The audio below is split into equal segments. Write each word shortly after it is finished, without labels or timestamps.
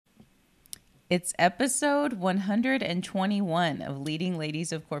It's episode 121 of Leading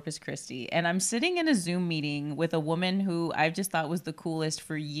Ladies of Corpus Christi. And I'm sitting in a Zoom meeting with a woman who I've just thought was the coolest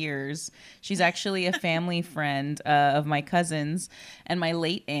for years. She's actually a family friend of my cousin's and my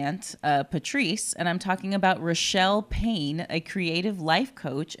late aunt, Patrice. And I'm talking about Rochelle Payne, a creative life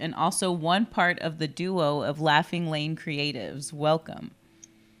coach and also one part of the duo of Laughing Lane Creatives. Welcome.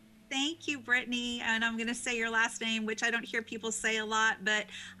 Thank you, Brittany. And I'm going to say your last name, which I don't hear people say a lot, but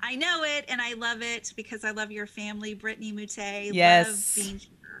I know it and I love it because I love your family, Brittany Mute. Love Yes. being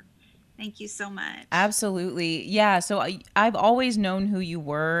here. Thank you so much. Absolutely. Yeah. So I've always known who you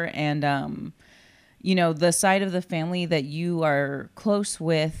were, and the side of the family that you are close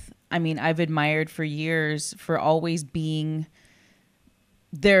with. I mean, I've admired for years for always being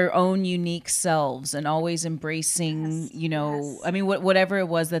their own unique selves and always embracing, Yes, yes. I mean, whatever it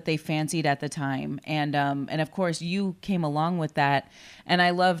was that they fancied at the time. And of course you came along with that. And I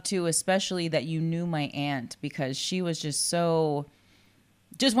love too, especially that you knew my aunt, because she was just one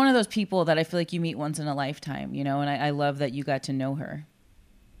of those people that I feel like you meet once in a lifetime, and I love that you got to know her.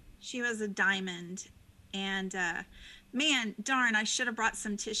 She was a diamond. And man, darn, I should have brought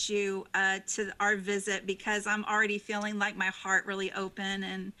some tissue to our visit because I'm already feeling like my heart really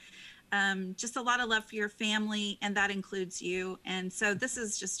open and just a lot of love for your family, and that includes you. And so this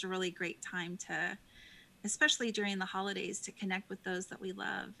is just a really great time to, especially during the holidays, to connect with those that we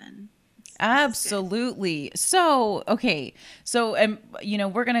love. And this is good. Absolutely. So, okay. So,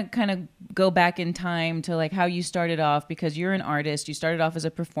 we're going to kind of go back in time to like how you started off, because you're an artist. You started off as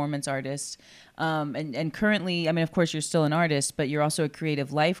a performance artist. And currently, I mean, of course, you're still an artist, but you're also a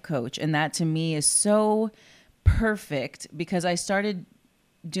creative life coach. And that to me is so perfect, because I started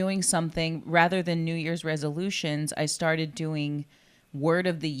doing something rather than New Year's resolutions. I started doing word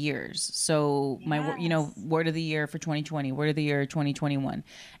of the years. So Yes. word of the year for 2020, word of the year 2021.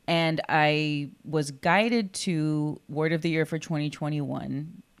 And I was guided to word of the year for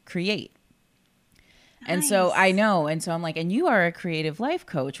 2021, create. And so I Nice. know, and so I'm like, and you are a creative life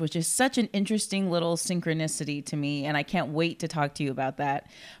coach, which is such an interesting little synchronicity to me. And I can't wait to talk to you about that.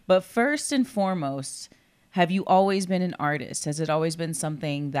 But first and foremost, have you always been an artist? Has it always been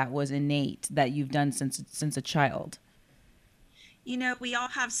something that was innate that you've done since a child? You know, we all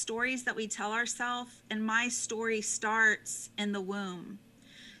have stories that we tell ourselves, and my story starts in the womb.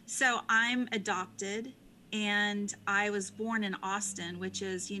 So I'm adopted, and I was born in Austin, which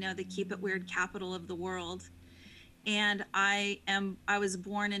is, the keep it weird capital of the world. And I was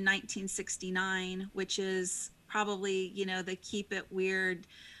born in 1969, which is probably, the keep it weird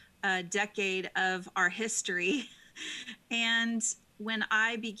decade of our history. And when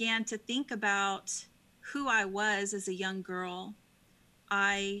I began to think about who I was as a young girl,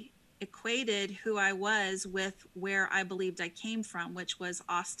 I equated who I was with where I believed I came from, which was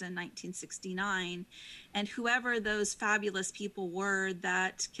Austin, 1969, and whoever those fabulous people were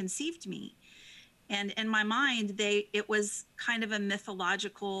that conceived me. And in my mind, it was kind of a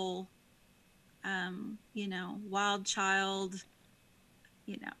mythological, wild child,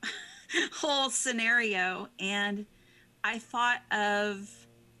 you know, whole scenario. And I thought of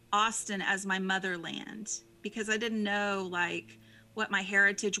Austin as my motherland because I didn't know like what my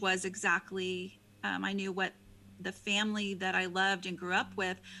heritage was exactly. I knew what the family that I loved and grew up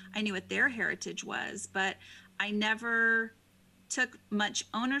with, I knew what their heritage was, but I never took much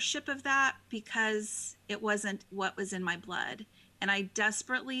ownership of that because it wasn't what was in my blood. And I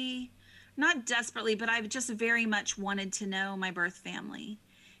desperately, not desperately, but I've just very much wanted to know my birth family.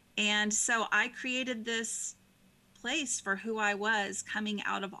 And so I created this place for who I was coming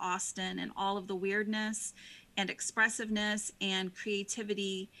out of Austin and all of the weirdness and expressiveness and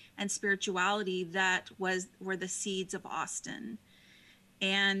creativity and spirituality that were the seeds of Austin.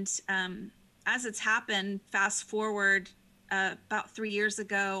 And as it's happened, fast forward about 3 years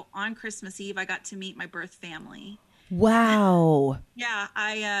ago on Christmas Eve, I got to meet my birth family. Wow. Yeah,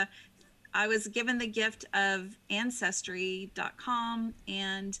 I was given the gift of ancestry.com,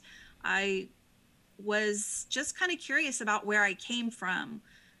 and I was just kind of curious about where I came from,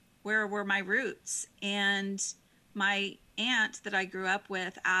 where were my roots. And my aunt that I grew up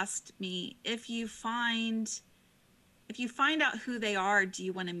with asked me, if you find out who they are, do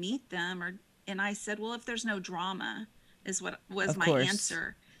you want to meet them? Or and I said, well, if there's no drama, is what was Of my course.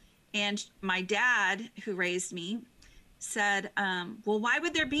 answer. And my dad, who raised me, said, well, why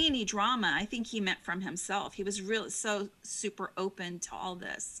would there be any drama? I think he meant from himself. He was really so super open to all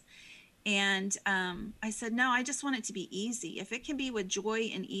this. And I said, no, I just want it to be easy. If it can be with joy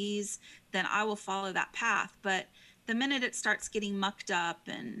and ease, then I will follow that path. But the minute it starts getting mucked up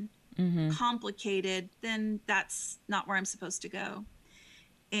and Mhm. complicated, then that's not where I'm supposed to go.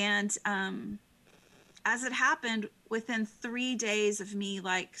 And as it happened, within 3 days of me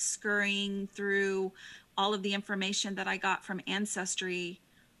like scurrying through all of the information that I got from Ancestry,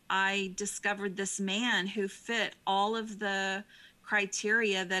 I discovered this man who fit all of the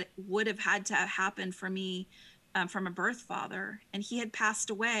criteria that would have had to happen for me, from a birth father. And he had passed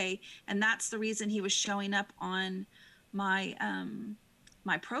away. And that's the reason he was showing up on my,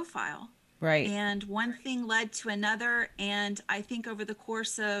 my profile. Right. And one thing led to another. And I think over the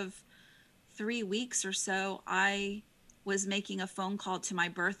course of 3 weeks or so, I was making a phone call to my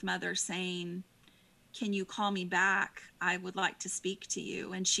birth mother saying, "Can you call me back? I would like to speak to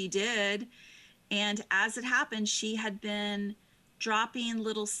you." And she did. And as it happened, she had been dropping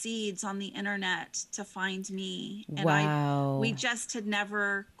little seeds on the internet to find me. And we Wow. just had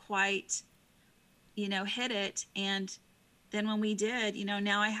never quite, hit it. And then when we did,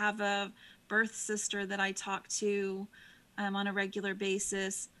 now I have a birth sister that I talk to, on a regular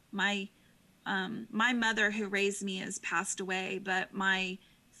basis. My mother who raised me has passed away, but my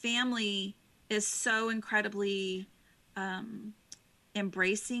family is so incredibly, um,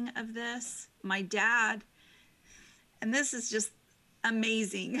 embracing of this. My dad, and this is just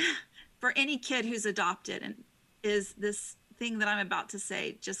amazing for any kid who's adopted, and is this thing that I'm about to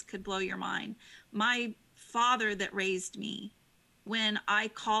say just could blow your mind. My father that raised me, when I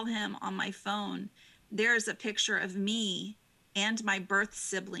call him on my phone, there's a picture of me and my birth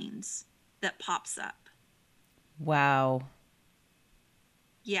siblings that pops up. Wow.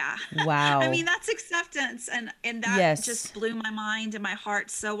 Yeah. I Wow. mean, that's acceptance, and that Yes. just blew my mind and my heart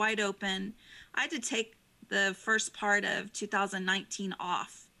so wide open. I had to take the first part of 2019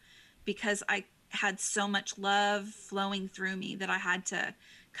 off because I had so much love flowing through me that I had to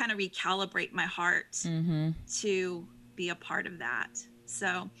kind of recalibrate my heart Mm-hmm. to be a part of that.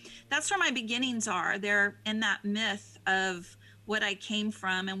 So that's where my beginnings are. They're in that myth of what I came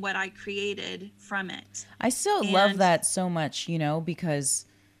from and what I created from it. I still love And that so much, because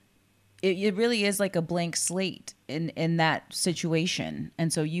it really is like a blank slate in that situation.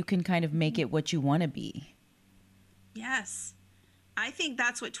 And so you can kind of make it what you want to be. yes, I think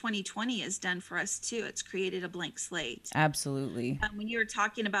that's what 2020 has done for us too. It's created a blank slate. Absolutely. When you were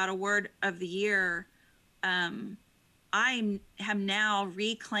talking about a word of the year, um, I am now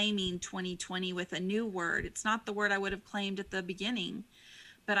reclaiming 2020 with a new word. It's not the word I would have claimed at the beginning,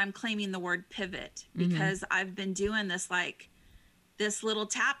 but I'm claiming the word pivot Mm-hmm. because I've been doing this little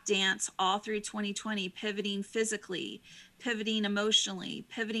tap dance all through 2020, pivoting physically, pivoting emotionally,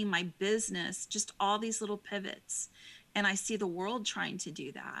 pivoting my business, just all these little pivots. And I see the world trying to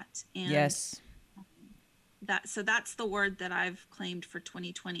do that. And Yes. that's the word that I've claimed for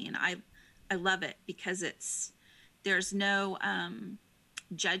 2020. And I love it because there's no,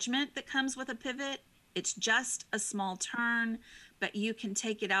 judgment that comes with a pivot. It's just a small turn, but you can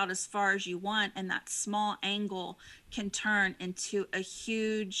take it out as far as you want, and that small angle can turn into a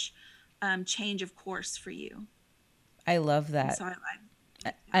huge, change of course for you. I love And that. so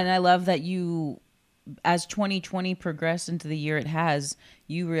yeah. And I love that as 2020 progressed into the year it has,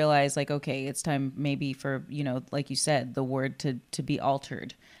 you realize like, okay, it's time maybe for, like you said, the word to be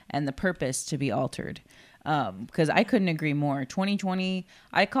altered and the purpose to be altered. Because I couldn't agree more. 2020,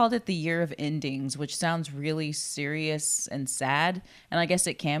 I called it the year of endings, which sounds really serious and sad, and I guess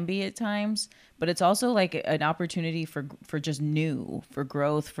it can be at times. But it's also like an opportunity for just new, for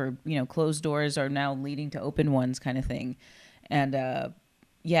growth, for closed doors are now leading to open ones, kind of thing. And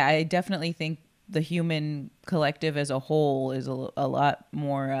yeah, I definitely think the human collective as a whole is a lot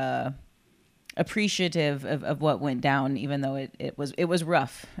more appreciative of what went down, even though it was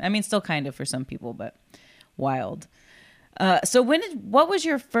rough. I mean, still kind of for some people, but wild. So what was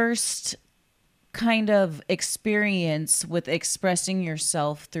your first kind of experience with expressing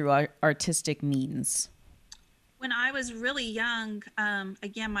yourself through artistic means? When I was really young,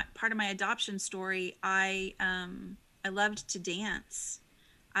 again, part of my adoption story, I loved to dance.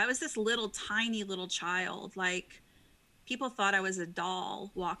 I was this little tiny little child. Like, people thought I was a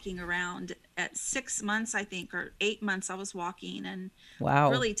doll walking around at 6 months, I think, or 8 months. I was walking and Wow.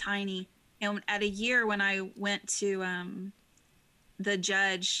 really tiny. And at a year, when I went to, the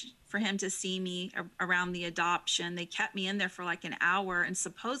judge for him to see me around the adoption, they kept me in there for like an hour, and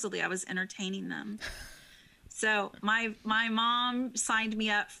supposedly I was entertaining them. So my mom signed me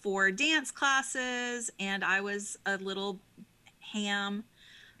up for dance classes, and I was a little ham.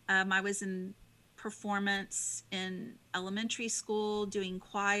 I was in performance in elementary school, doing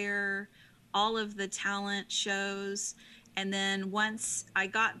choir, all of the talent shows. And then once I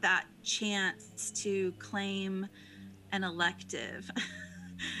got that chance to claim an elective,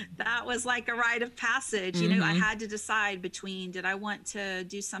 That was like a rite of passage. You know, I Mm-hmm. had to decide between, did I want to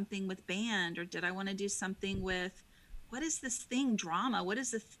do something with band, or did I want to do something with, what is this thing, drama? What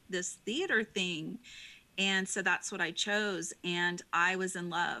is this theater thing? And so that's what I chose. And I was in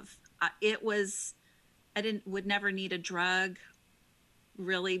love. It was, I didn't, would never need a drug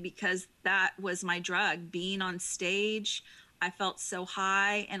really, because that was my drug. Being on stage, I felt so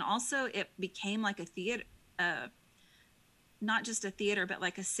high. And also it became like a theater, uh, not just a theater, but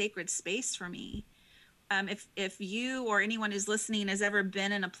like a sacred space for me. If you or anyone who's listening has ever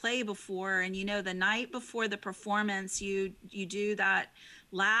been in a play before, and you know, the night before the performance, you do that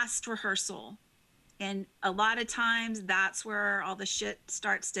last rehearsal, and a lot of times that's where all the shit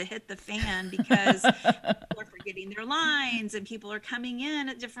starts to hit the fan, because people are forgetting their lines and people are coming in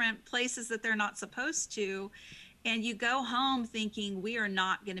at different places that they're not supposed to, and you go home thinking, we are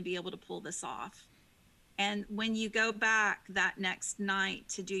not going to be able to pull this off. And when you go back that next night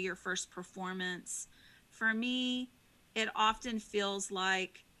to do your first performance, for me, it often feels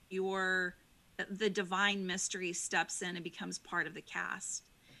like the divine mystery steps in and becomes part of the cast,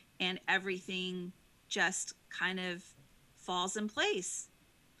 and everything just kind of falls in place.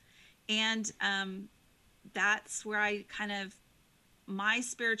 And that's where I kind of, my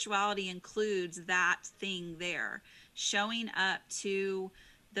spirituality includes that thing there, showing up to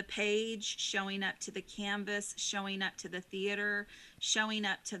the page, showing up to the canvas, showing up to the theater, showing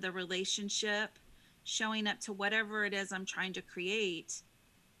up to the relationship, showing up to whatever it is I'm trying to create,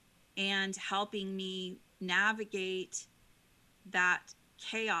 and helping me navigate that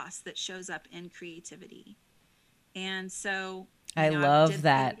chaos that shows up in creativity. And so, I I love did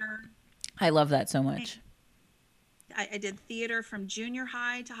that. theater. I love that so much. I did theater from junior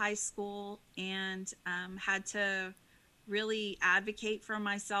high to high school, and had to really advocate for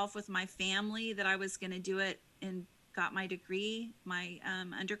myself with my family that I was going to do it, and got my degree, my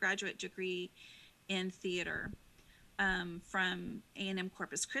undergraduate degree in theater, from A&M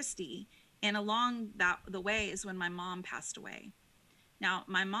Corpus Christi. And along that the way is when my mom passed away. Now,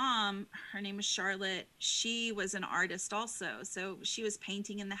 my mom, her name was Charlotte. She was an artist also. So she was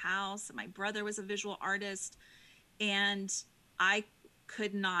painting in the house. My brother was a visual artist, and I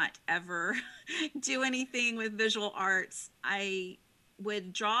could not ever do anything with visual arts. I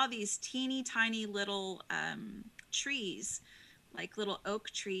would draw these teeny tiny little trees, like little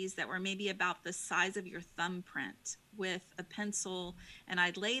oak trees that were maybe about the size of your thumbprint, with a pencil, and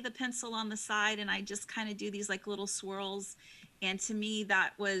I'd lay the pencil on the side and I just kind of do these like little swirls. And to me,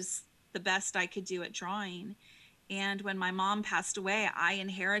 that was the best I could do at drawing. And when my mom passed away, I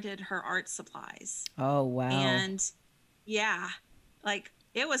inherited her art supplies. Oh, wow. And yeah, like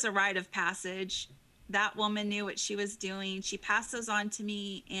it was a rite of passage. That woman knew what she was doing. She passed those on to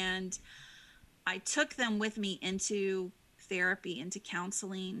me, and I took them with me into therapy, into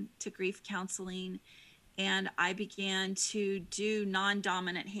counseling, to grief counseling. And I began to do non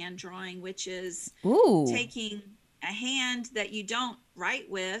dominant hand drawing, which is Ooh. taking a hand that you don't write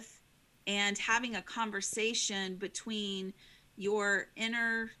with and having a conversation between your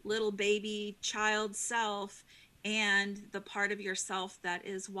inner little baby child self and the part of yourself that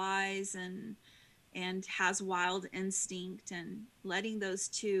is wise and has wild instinct, and letting those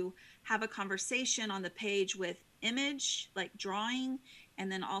two have a conversation on the page with image, like drawing,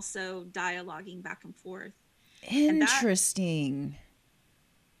 and then also dialoguing back and forth. And that, Interesting.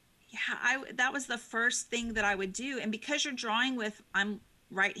 yeah, that was the first thing that I would do. And because you're drawing with, I'm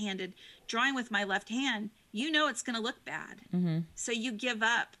right-handed, drawing with my left hand, you know it's going to look bad. Mm-hmm. So you give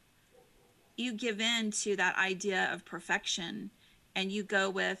up, you give in to that idea of perfection, and you go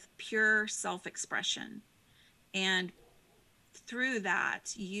with pure self-expression. And through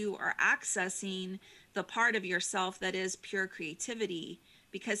that, you are accessing the part of yourself that is pure creativity,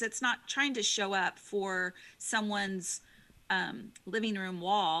 because it's not trying to show up for someone's living room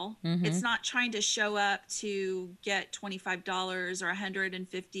wall. Mm-hmm. It's not trying to show up to get $25 or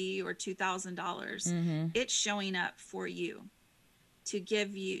 $150 or $2,000. Mm-hmm. It's showing up for you, to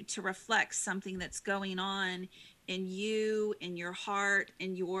give you, to reflect something that's going on in you, in your heart,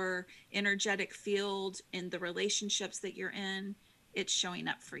 in your energetic field, in the relationships that you're in. It's showing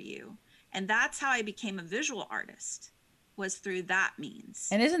up for you. And that's how I became a visual artist, was through that means.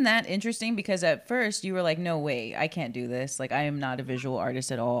 And isn't that interesting? Because at first you were like, no way, I can't do this. Like, I am not a visual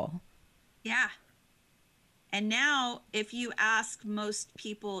artist at all. Yeah. And now, if you ask most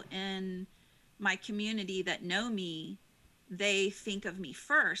people in my community that know me, they think of me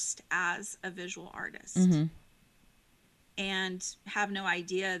first as a visual artist. Mm-hmm. And have no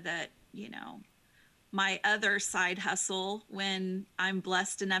idea that, my other side hustle, when I'm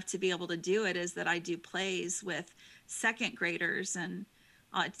blessed enough to be able to do it, is that I do plays with second graders, and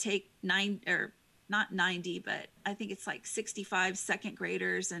take nine or not 90, but I think it's like 65 second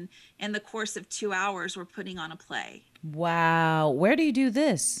graders. And in the course of 2 hours, we're putting on a play. Wow. Where do you do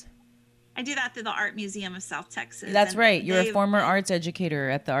this? I do that through the Art Museum of South Texas. That's And right. You're a they've former been, arts educator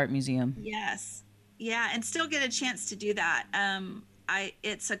at the art museum. yes. Yeah. And still get a chance to do that.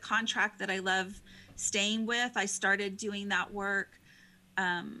 It's a contract that I love staying with. I started doing that work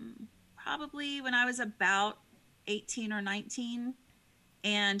probably when I was about 18 or 19,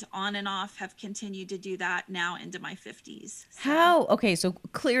 and on and off have continued to do that now into my 50s. So, How? Okay, so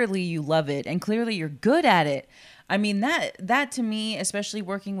clearly you love it and clearly you're good at it. I mean that to me, especially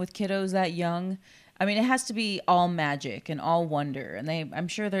working with kiddos that young, I mean it has to be all magic and all wonder. And I'm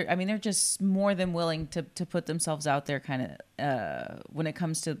sure they're just more than willing to put themselves out there kind of when it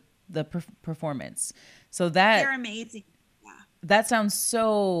comes to the performance. So they're amazing. Yeah. that sounds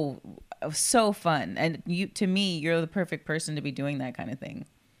so fun. And you to me, you're the perfect person to be doing that kind of thing.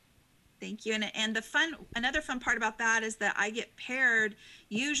 Thank you. And another fun part about that is that I get paired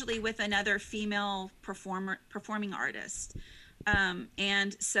usually with another female performing artist.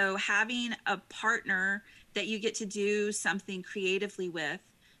 And so having a partner that you get to do something creatively with,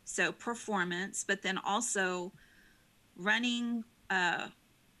 so performance, but then also running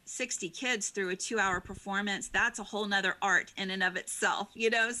 60 kids through a 2 hour performance, that's a whole nother art in and of itself,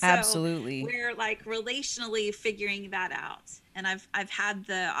 so Absolutely. we're like relationally figuring that out. And I've had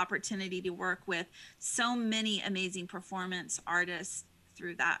the opportunity to work with so many amazing performance artists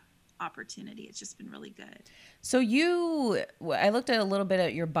through that opportunity. It's just been really good. So I looked at a little bit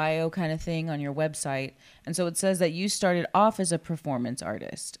at your bio kind of thing on your website, and so it says that you started off as a performance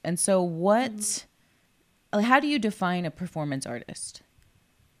artist. And so how do you define a performance artist?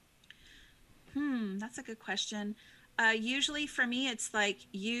 That's a good question. Usually for me, it's like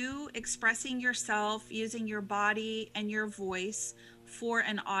you expressing yourself using your body and your voice for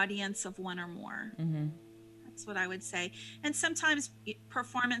an audience of one or more. That's what I would say. And sometimes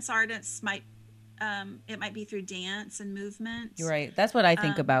performance artists it might be through dance and movement. You're right. That's what I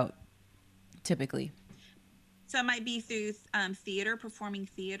think Um, about typically. so it might be through theater, performing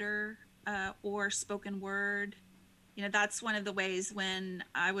theater, or spoken word. That's one of the ways when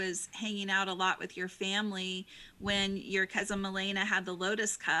I was hanging out a lot with your family when your cousin Milena had the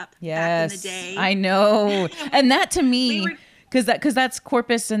Lotus Cup back in the Yes, day. I know. And that to We me, were, because that's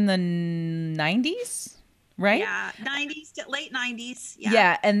Corpus in the 90s, right? yeah, 90s to late 90s. Yeah.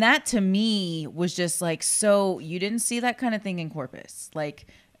 Yeah, and that to me was just like, so you didn't see that kind of thing in Corpus. Like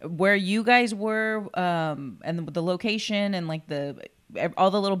where you guys were, and the location and like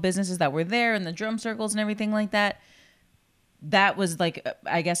all the little businesses that were there and the drum circles and everything like that. That was like,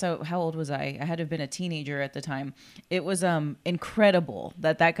 I guess how old was I? I had to have been a teenager at the time. It was incredible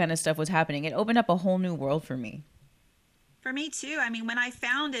that kind of stuff was happening. It opened up a whole new world for me. For me too. I mean, when I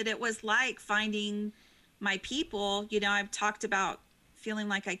found it, it was like finding my people. I've talked about feeling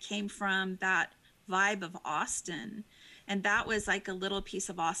like I came from that vibe of Austin, and that was like a little piece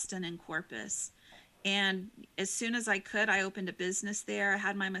of Austin and Corpus. And as soon as I could, I opened a business there. I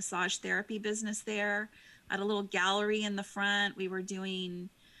had my massage therapy business there. I had a little gallery in the front. We were doing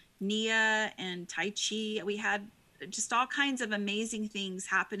Nia and Tai Chi. We had just all kinds of amazing things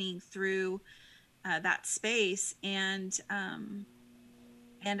happening through that space. And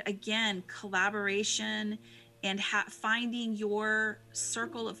again, collaboration and finding your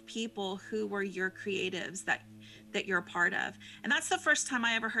circle of people who were your creatives that you're a part of. And that's the first time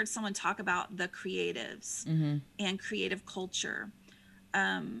I ever heard someone talk about the creatives and creative culture.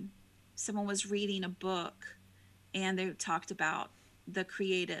 Someone was reading a book and they talked about the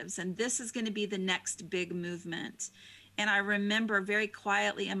creatives, and this is going to be the next big movement. And I remember very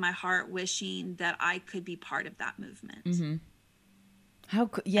quietly in my heart wishing that I could be part of that movement. And now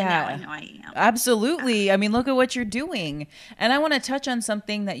I Yeah. know I am. Absolutely. I mean, look at what you're doing. And I want to touch on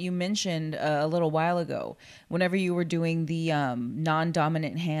something that you mentioned a little while ago, whenever you were doing the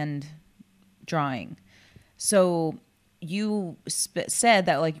non-dominant hand drawing. So you said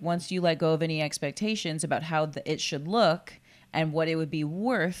that like once you let go of any expectations about how it should look and what it would be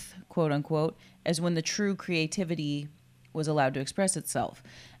worth, quote unquote, is when the true creativity was allowed to express itself.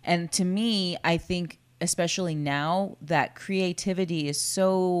 And to me, I think especially now that creativity is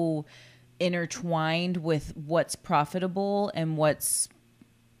so intertwined with what's profitable and what's,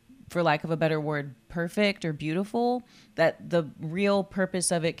 for lack of a better word, perfect or beautiful, that the real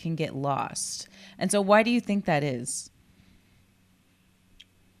purpose of it can get lost. And so why do you think that is?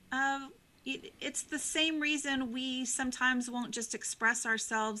 It's the same reason we sometimes won't just express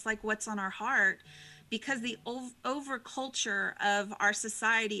ourselves like what's on our heart, because the over culture of our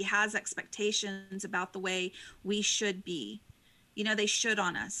society has expectations about the way we should be. they should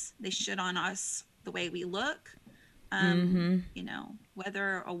on us. They should on us the way we look. Mm-hmm.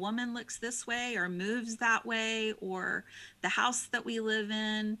 Whether a woman looks this way or moves that way, or the house that we live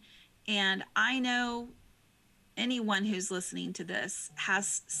in. And I know anyone who's listening to this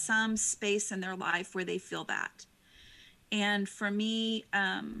has some space in their life where they feel that. And for me,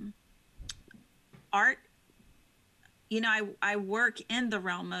 art, I work in the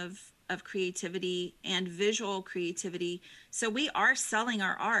realm of creativity and visual creativity. So we are selling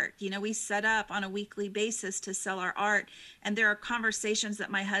our art. We set up on a weekly basis to sell our art. And there are conversations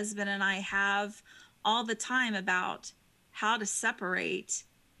that my husband and I have all the time about how to separate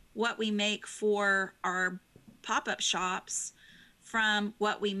what we make for our pop-up shops from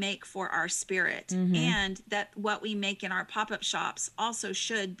what we make for our spirit. Mm-hmm. And that what we make in our pop-up shops also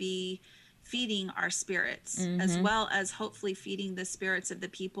should be feeding our spirits, Mm-hmm. as well as hopefully feeding the spirits of the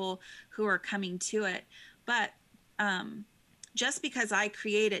people who are coming to it. But just because I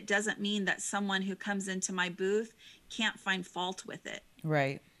create it doesn't mean that someone who comes into my booth can't find fault with it.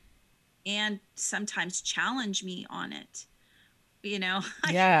 Right. And sometimes challenge me on it.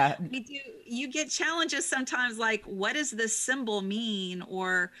 Yeah. You get challenges sometimes, like, what does this symbol mean?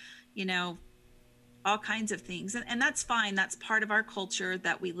 Or, all kinds of things. And that's fine. That's part of our culture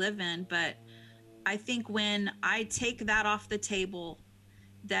that we live in. But I think when I take that off the table,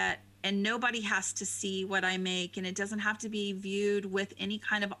 and nobody has to see what I make, and it doesn't have to be viewed with any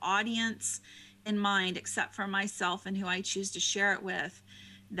kind of audience in mind, except for myself and who I choose to share it with,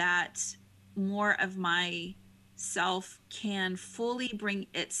 that more of my self can fully bring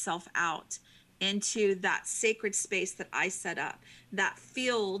itself out into that sacred space that I set up, that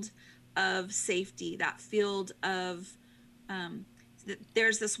field of safety, that field of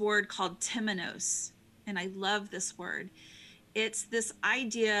there's this word called temenos, and I love this word. It's this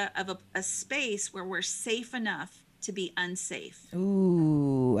idea of a space where we're safe enough to be unsafe.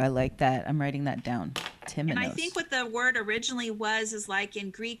 Ooh, I like that. I'm writing that down. And I Temenos. think what the word originally was is, like in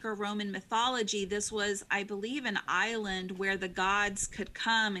Greek or Roman mythology, this was, I believe, an island where the gods could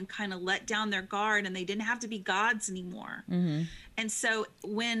come and kind of let down their guard, and they didn't have to be gods anymore. Mm-hmm. And so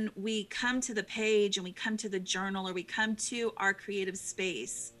when we come to the page and we come to the journal, or we come to our creative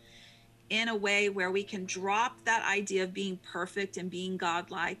space in a way where we can drop that idea of being perfect and being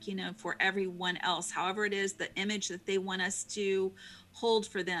godlike, for everyone else, however it is, the image that they want us to hold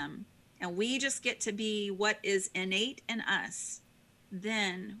for them, and we just get to be what is innate in us,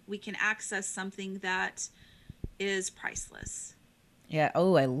 then we can access something that is priceless. Yeah.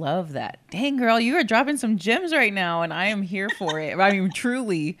 Oh, I love that. Dang, girl, you are dropping some gems right now, and I am here for it. I mean,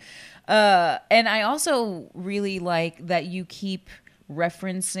 truly. And I also really like that you keep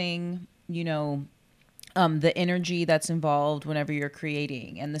referencing, the energy that's involved whenever you're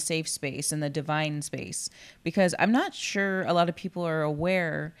creating, and the safe space and the divine space, because I'm not sure a lot of people are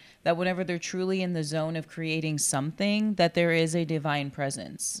aware that whenever they're truly in the zone of creating something, that there is a divine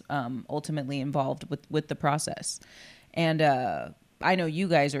presence ultimately involved with the process. And I know you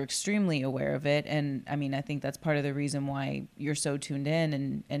guys are extremely aware of it, and I mean, I think that's part of the reason why you're so tuned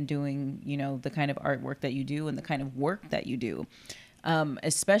in and doing, the kind of artwork that you do and the kind of work that you do.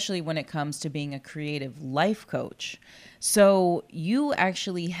 Especially when it comes to being a creative life coach. So you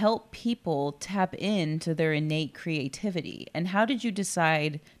actually help people tap into their innate creativity. And how did you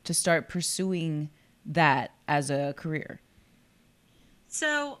decide to start pursuing that as a career?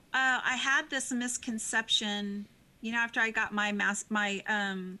 So I had this misconception, after I got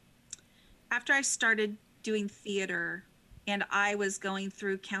after I started doing theater and I was going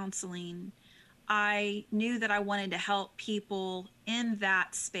through counseling, I knew that I wanted to help people in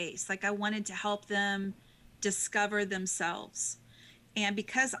that space. Like, I wanted to help them discover themselves. And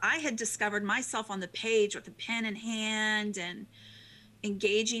because I had discovered myself on the page with a pen in hand and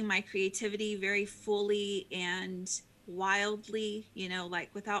engaging my creativity very fully and wildly, like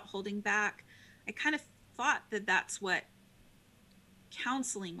without holding back, I kind of thought that that's what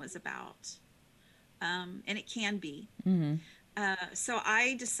counseling was about. And it can be. Mm-hmm. So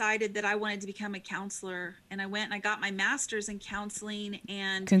I decided that I wanted to become a counselor, and I went and I got my master's in counseling.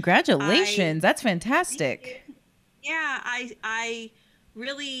 And Congratulations. That's fantastic. yeah, I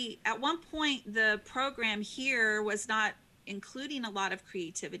really, at one point, the program here was not including a lot of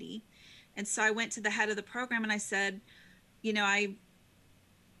creativity. And so I went to the head of the program and I said,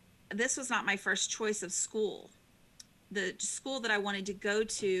 this was not my first choice of school. The school that I wanted to go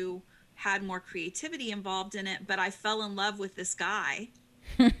to had more creativity involved in it, but I fell in love with this guy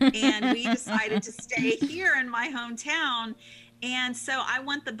and we decided to stay here in my hometown. And so I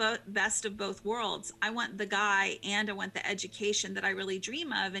want the best of both worlds. I want the guy and I want the education that I really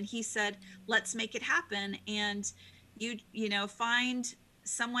dream of. And he said, let's make it happen. And you know, find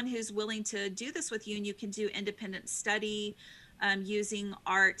someone who's willing to do this with you, and you can do independent study using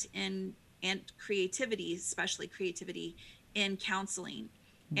art and creativity, especially creativity in counseling.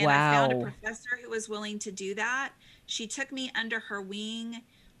 And I found a Wow. professor who was willing to do that. She took me under her wing.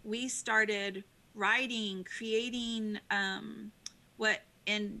 We started writing, creating what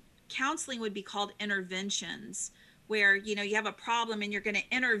in counseling would be called interventions, where, you know, you have a problem and you're going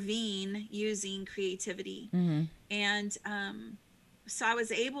to intervene using creativity. Mm-hmm. And so I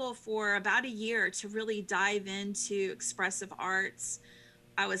was able for about a year to really dive into expressive arts.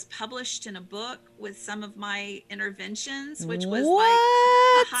 I was published in a book with some of my interventions, which was like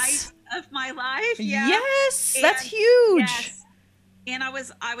the height What? of my life. Yeah. Yes, that's And huge. yes. And I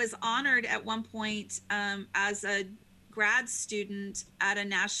was honored at one point as a grad student at a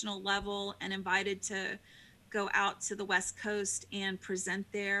national level and invited to go out to the West Coast and present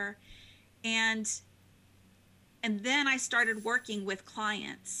there. And then I started working with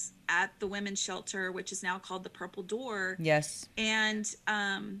clients at the women's shelter, which is now called the Purple Door, Yes. and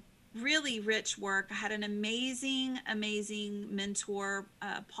really rich work. I had an amazing mentor,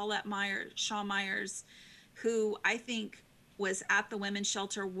 Paulette Myers, Shaw Myers, who I think was at the women's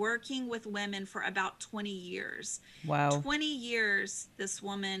shelter working with women for about 20 years. Wow. 20 years, this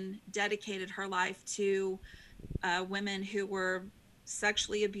woman dedicated her life to women who were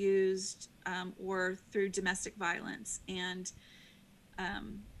sexually abused or through domestic violence. And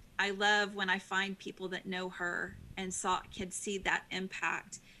I love when I find people that know her and can see that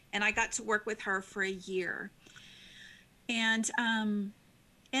impact. And I got to work with her for a year. And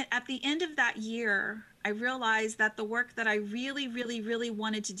at the end of that year, I realized that the work that I really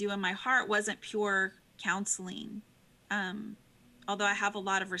wanted to do in my heart wasn't pure counseling. Although I have a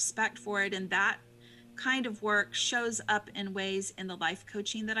lot of respect for it, and that kind of work shows up in ways in the life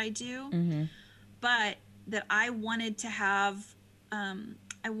coaching that I do. Mm-hmm. But that I wanted to have,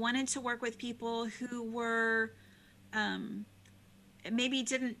 I wanted to work with people who were maybe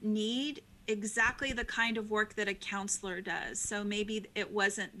didn't need exactly the kind of work that a counselor does. So maybe it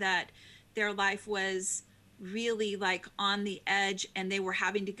wasn't that their life was really like on the edge and they were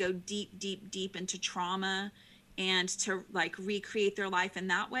having to go deep into trauma and to like recreate their life in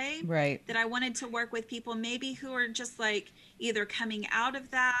that way. Right. That I wanted to work with people maybe who are just like either coming out of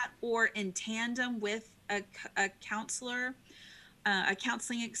that or in tandem with a counselor, a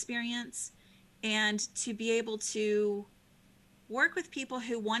counseling experience, and to be able to work with people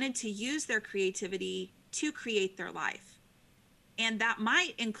who wanted to use their creativity to create their life. And that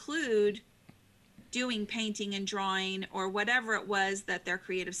might include doing painting and drawing or whatever it was that their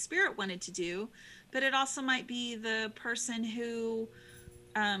creative spirit wanted to do. But it also might be the person who,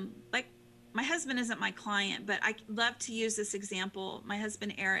 like, my husband isn't my client, but I love to use this example. My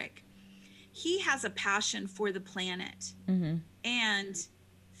husband, Eric, he has a passion for the planet Mm-hmm. and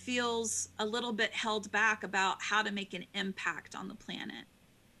feels a little bit held back about how to make an impact on the planet.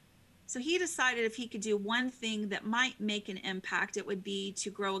 So he decided if he could do one thing that might make an impact, it would be to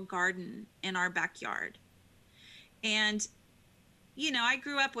grow a garden in our backyard. And, you know, I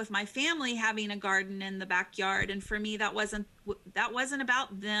grew up with my family having a garden in the backyard. And for me, that wasn't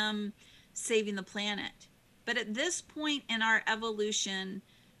about them saving the planet. But at this point in our evolution,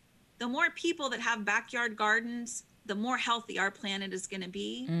 the more people that have backyard gardens, the more healthy our planet is going to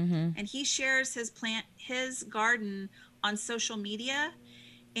be. Mm-hmm. And he shares his garden on social media.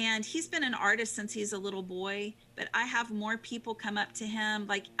 And he's been an artist since he's a little boy, but I have more people come up to him,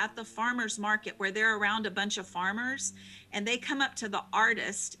 like at the farmer's market where they're around a bunch of farmers, and they come up to the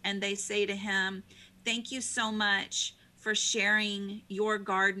artist and they say to him, "Thank you so much for sharing your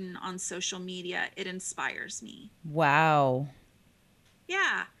garden on social media. It inspires me." Wow.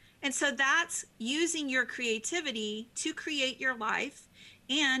 Yeah. And so that's using your creativity to create your life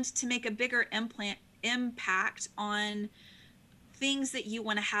and to make a bigger impact on things that you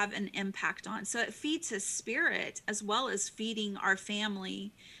want to have an impact on. So it feeds his spirit as well as feeding our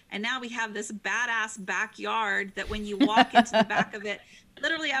family. And now we have this badass backyard that when you walk into the back of it,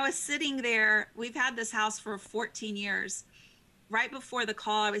 literally I was sitting there. We've had this house for 14 years. Right before the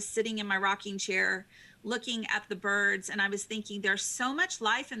call, I was sitting in my rocking chair looking at the birds, and I was thinking there's so much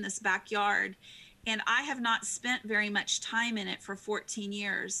life in this backyard, and I have not spent very much time in it for 14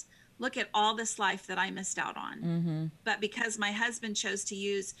 years. Look at all this life that I missed out on. Mm-hmm. But because my husband chose to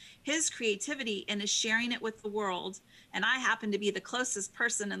use his creativity and is sharing it with the world, and I happen to be the closest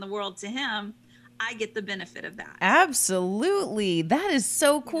person in the world to him, I get the benefit of that. Absolutely. That is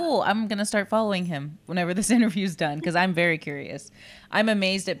so cool. I'm going to start following him whenever this interview's done because I'm very curious. I'm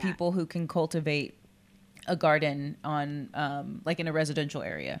amazed at people who can cultivate a garden on like in a residential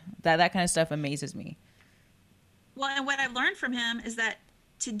area. That kind of stuff amazes me. Well, and what I've learned from him is that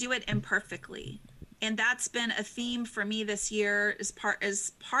to do it imperfectly. And that's been a theme for me this year as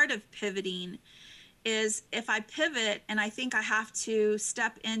part of pivoting, is if I pivot and I think I have to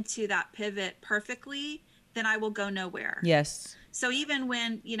step into that pivot perfectly, then I will go nowhere. Yes. So even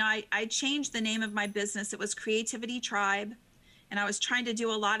when, I changed the name of my business, it was Creativity Tribe, and I was trying to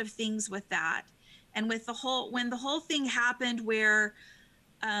do a lot of things with that. And when the whole thing happened where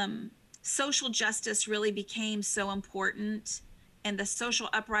social justice really became so important and the social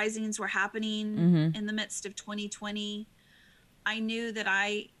uprisings were happening Mm-hmm. in the midst of 2020, I knew that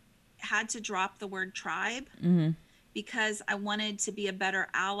I had to drop the word tribe Mm-hmm. because I wanted to be a better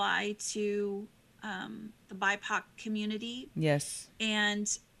ally to the BIPOC community. Yes. And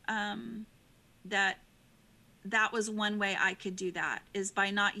that that was one way I could do that, is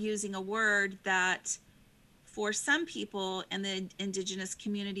by not using a word that for some people in the indigenous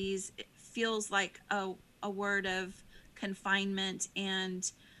communities it feels like a word of confinement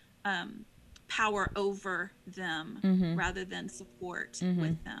and um, power over them Mm-hmm. rather than support Mm-hmm.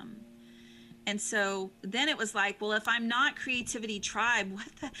 with them. And so then it was like, well, if I'm not Creativity Tribe,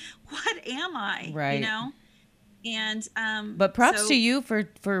 what am I, Right. and But props to so you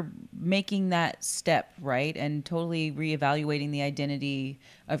for making that step, right? And totally reevaluating the identity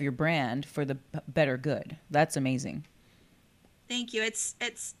of your brand for the better good. That's amazing. thank you. It's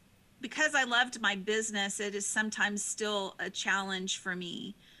because I loved my business, it is sometimes still a challenge for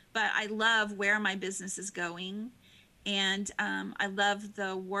me, but I love where my business is going. And I love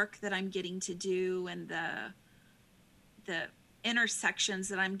the work that I'm getting to do, and the intersections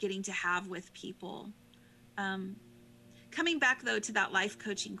that I'm getting to have with people. Um, Coming back though to that life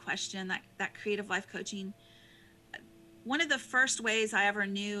coaching question, that creative life coaching, one of the first ways I ever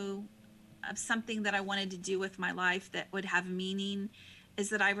knew of something that I wanted to do with my life that would have meaning is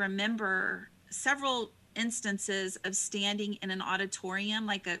that I remember several instances of standing in an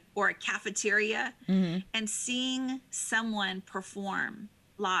auditorium or a cafeteria Mm-hmm. and seeing someone perform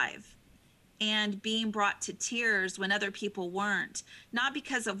live and being brought to tears when other people weren't, not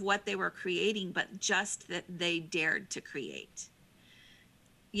because of what they were creating, but just that they dared to create.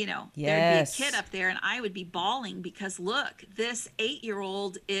 There'd be a kid Yes. up there and I would be bawling because look, this 8-year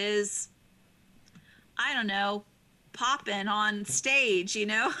old is, I don't know, popping on stage,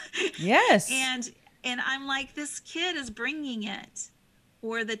 Yes. and I'm like, this kid is bringing it.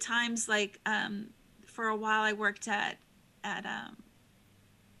 Or the times like for a while I worked at and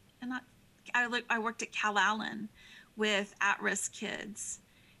not I worked at Cal Allen with at-risk kids,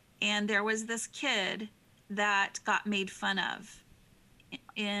 and there was this kid that got made fun of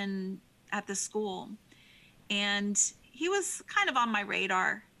in at the school, and he was kind of on my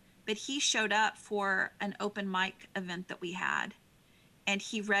radar, but he showed up for an open mic event that we had, and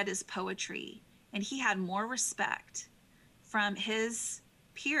he read his poetry, and he had more respect from his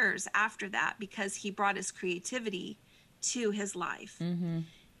peers after that because he brought his creativity to his life. Mm-hmm.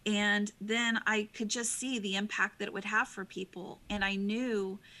 And then I could just see the impact that it would have for people. And I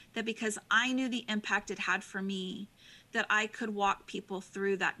knew that because I knew the impact it had for me, that I could walk people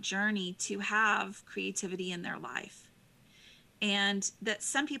through that journey to have creativity in their life. And that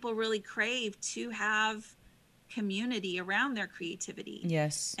some people really crave to have community around their creativity.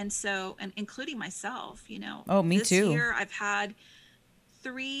 Yes. And so, and including myself, Oh, me this too. year I've had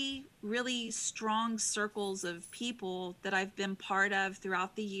 3 really strong circles of people that I've been part of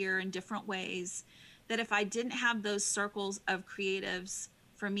throughout the year in different ways, that if I didn't have those circles of creatives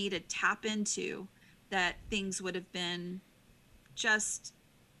for me to tap into, that things would have been just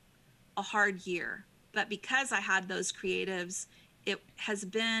a hard year. But because I had those creatives, it has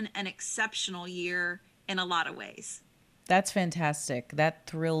been an exceptional year in a lot of ways. That's fantastic. That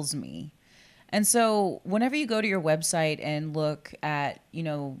thrills me. And so, whenever you go to your website and look at,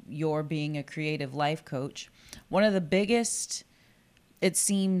 your being a creative life coach, one of the biggest, it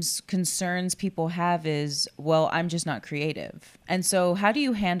seems, concerns people have is, well, I'm just not creative. And so, how do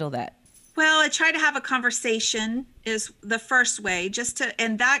you handle that? Well, I try to have a conversation is the first way,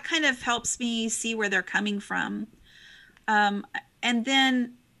 and that kind of helps me see where they're coming from. And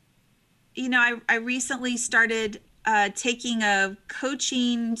then, I recently started taking a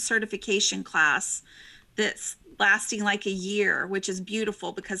coaching certification class that's lasting like a year, which is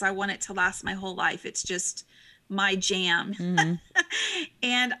beautiful because I want it to last my whole life. It's just my jam. Mm-hmm.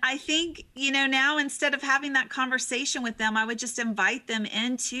 And I think, now instead of having that conversation with them, I would just invite them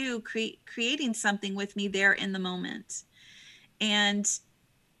into creating something with me there in the moment and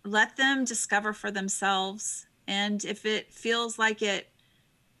let them discover for themselves. And if it feels like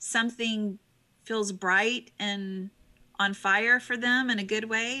something feels bright and on fire for them in a good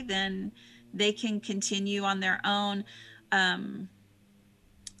way, then they can continue on their own. Um,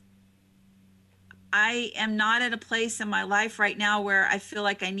 I am not at a place in my life right now where I feel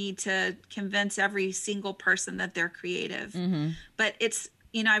like I need to convince every single person that they're creative. Mm-hmm. But it's,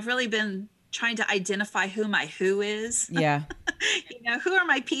 I've really been trying to identify who my who is. Yeah. Who are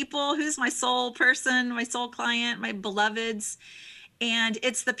my people? Who's my soul person, my soul client, my beloveds? And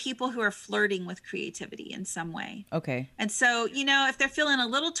it's the people who are flirting with creativity in some way. Okay. And so, if they're feeling a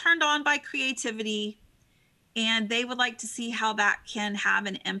little turned on by creativity and they would like to see how that can have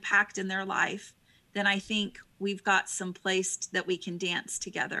an impact in their life, then I think we've got some place that we can dance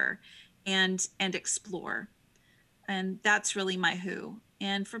together and explore. And that's really my who.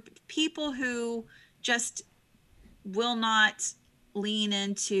 And for people who just will not lean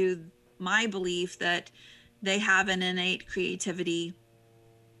into my belief that they have an innate creativity,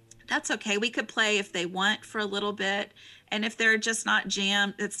 that's okay. We could play if they want for a little bit. And if they're just not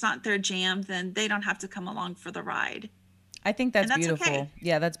jammed, it's not their jam, then they don't have to come along for the ride. I think And that's that's beautiful. okay.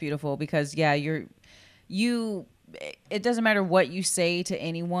 Yeah, that's beautiful because yeah, you it doesn't matter what you say to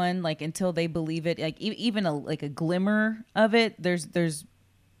anyone like until they believe it, like even like a glimmer of it, there's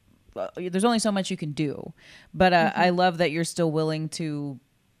only so much you can do. But I Mm-hmm. love that you're still willing to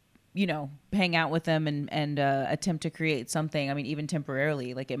hang out with them and attempt to create something. I mean, even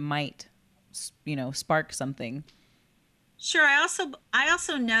temporarily, like it might spark something. Sure. I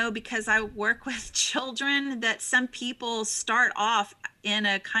also know because I work with children that some people start off in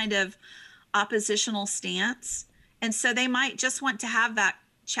a kind of oppositional stance. And so they might just want to have that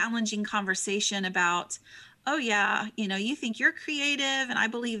challenging conversation about, oh yeah, you think you're creative and I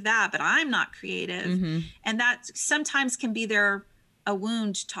believe that, but I'm not creative. Mm-hmm. And that sometimes can be their a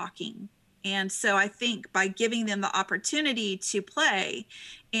wound talking. And so I think by giving them the opportunity to play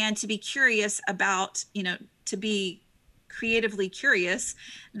and to be curious about, to be creatively curious,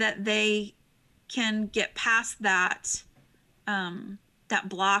 that they can get past that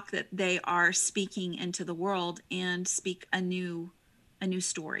block that they are speaking into the world and speak a new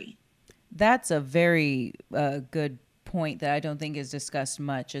story. That's a very good point that I don't think is discussed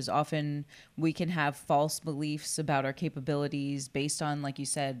much. Is often we can have false beliefs about our capabilities based on, like you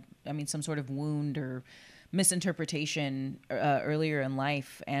said, I mean, some sort of wound or misinterpretation earlier in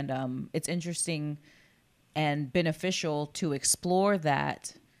life, and it's interesting and beneficial to explore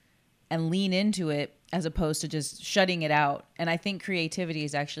that and lean into it as opposed to just shutting it out. And I think creativity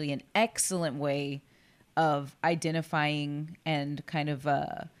is actually an excellent way of identifying and kind of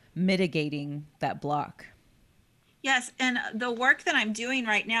mitigating that block. Yes, and the work that I'm doing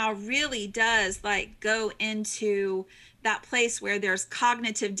right now really does like go into that place where there's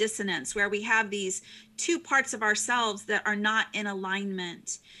cognitive dissonance, where we have these two parts of ourselves that are not in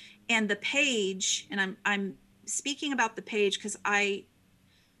alignment. And the page, and I'm speaking about the page because I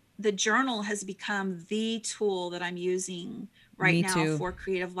the journal has become the tool that I'm using right Me now too. for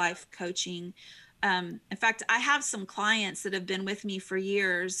creative life coaching. In fact, I have some clients that have been with me for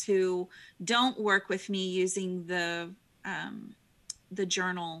years who don't work with me using the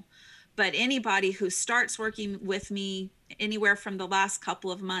journal, but anybody who starts working with me anywhere from the last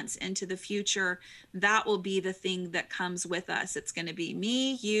couple of months into the future, that will be the thing that comes with us. It's going to be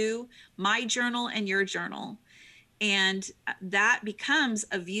me, you, my journal, and your journal. And that becomes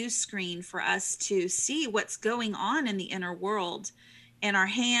a view screen for us to see what's going on in the inner world, and our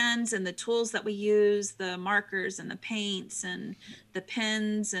hands and the tools that we use, the markers and the paints and the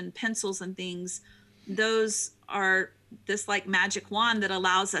pens and pencils and things. Those are this like magic wand that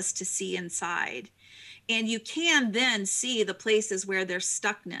allows us to see inside. And you can then see the places where there's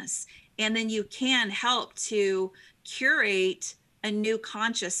stuckness. And then you can help to curate a new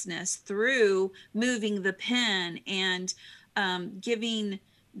consciousness through moving the pen and giving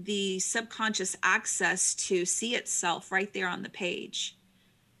the subconscious access to see itself right there on the page.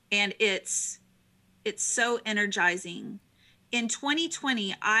 And it's so energizing. In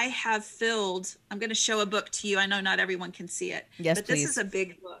 2020, I have filled, I'm going to show a book to you. I know not everyone can see it, Yes, but this is please. a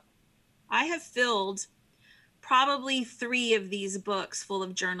big book. I have filled probably 3 of these books full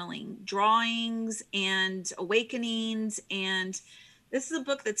of journaling, drawings, and awakenings. And this is a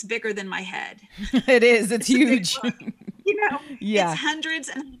book that's bigger than my head. It is. It's It's a big huge. book. You know, it's Yeah. hundreds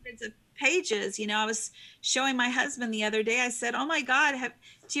and hundreds of pages. I was showing my husband the other day, I said, oh my God,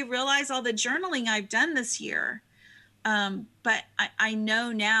 do you realize all the journaling I've done this year? But I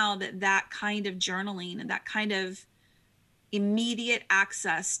know now that that kind of journaling and that kind of immediate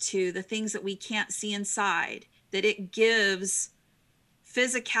access to the things that we can't see inside, that it gives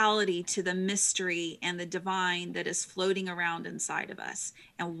physicality to the mystery and the divine that is floating around inside of us.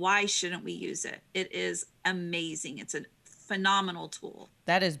 And why shouldn't we use it? It is amazing. It's a phenomenal tool.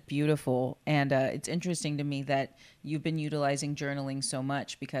 That is beautiful. And it's interesting to me that you've been utilizing journaling so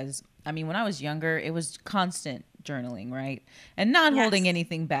much because, I mean, when I was younger, it was constant journaling, right? And not holding Yes.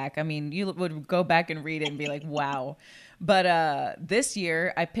 anything back. I mean, you would go back and read it and be like, wow. But this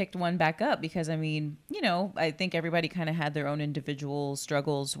year, I picked one back up because, I mean, I think everybody kind of had their own individual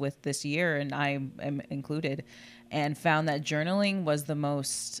struggles with this year, and I am included, and found that journaling was the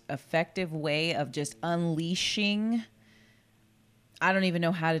most effective way of just unleashing. I don't even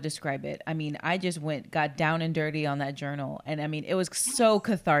know how to describe it. I mean, I just got down and dirty on that journal. And I mean, it was so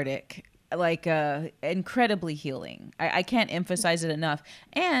cathartic, like incredibly healing. I can't emphasize it enough.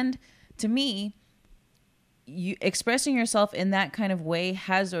 And to me, you expressing yourself in that kind of way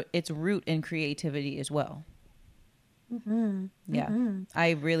has its root in creativity as well. Mm-hmm. Yeah. Mm-hmm.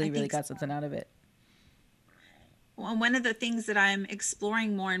 I really, I really think got so. something out of it. Well, one of the things that I'm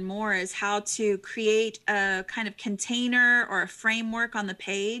exploring more and more is how to create a kind of container or a framework on the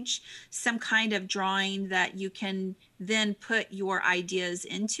page, some kind of drawing that you can then put your ideas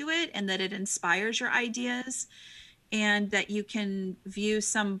into it and that it inspires your ideas and that you can view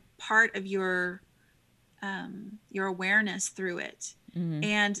some part of your awareness through it. Mm-hmm.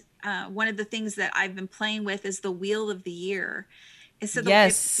 And one of the things that I've been playing with is the wheel of the year. So if you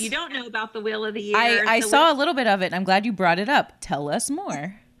Yes. don't know about the wheel of the I, year, I the wheel, saw a little bit of it, and I'm glad you brought it up. Tell us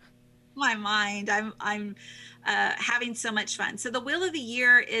more. my mind, I'm having so much fun. So the wheel of the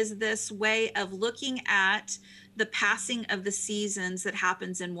year is this way of looking at the passing of the seasons that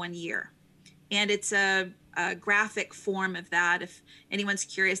happens in one year. And it's a graphic form of that. If anyone's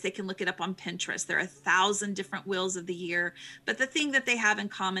curious, they can look it up on Pinterest. There are 1,000 different wheels of the year, but the thing that they have in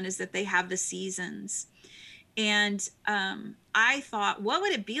common is that they have the seasons. And I thought, what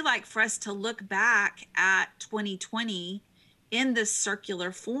would it be like for us to look back at 2020 in this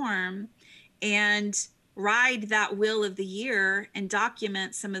circular form and ride that wheel of the year and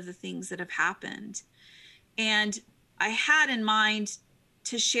document some of the things that have happened? And I had in mind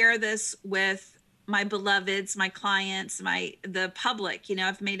to share this with my beloveds, my clients, the public.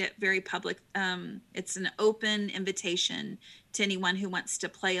 I've made it very public. It's an open invitation to anyone who wants to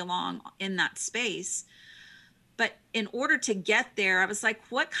play along in that space. But in order to get there, I was like,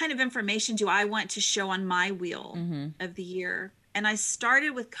 what kind of information do I want to show on my wheel Mm-hmm. of the year? And I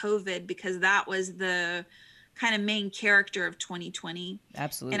started with COVID because that was the kind of main character of 2020. And I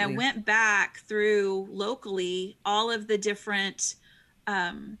Absolutely. went back through locally all of the different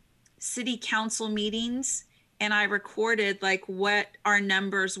city council meetings, and I recorded like what our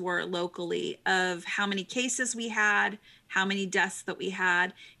numbers were locally of how many cases we had, how many deaths that we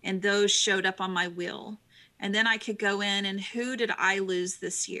had, and those showed up on my wheel. And then I could go in and who did I lose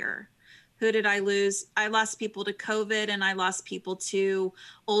this year? Who did I lose? I lost people to COVID and I lost people to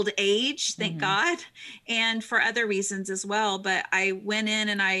old age, thank Mm-hmm. God, and for other reasons as well. But I went in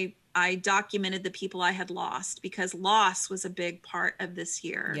and I documented the people I had lost because loss was a big part of this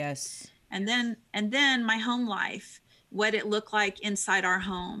year. Yes. And then my home life, what it looked like inside our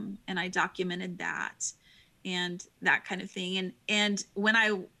home, and I documented that and that kind of thing. And when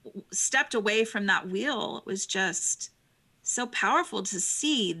I stepped away from that wheel, it was just so powerful to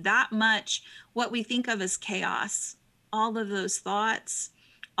see that much what we think of as chaos, all of those thoughts,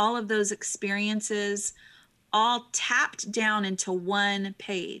 all of those experiences, all tapped down into one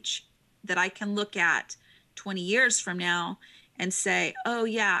page that I can look at 20 years from now and say, oh,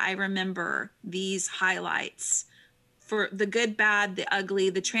 yeah, I remember these highlights for the good, bad, the ugly,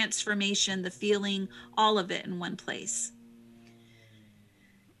 the transformation, the feeling, all of it in one place.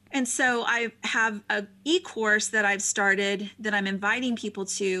 And so I have a e-course that I've started that I'm inviting people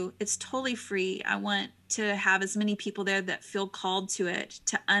to. It's totally free. I want to have as many people there that feel called to it,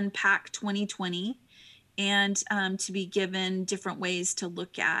 to unpack 2020 and to be given different ways to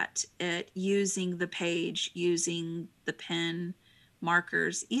look at it using the page, using the pen,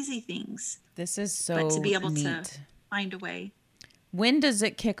 markers, easy things, This is but to so be able to neat. find a way. When does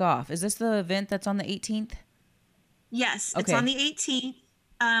it kick off? Is this the event that's on the 18th? Yes, it's Okay. on the 18th.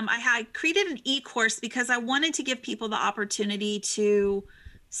 I had created an e-course because I wanted to give people the opportunity to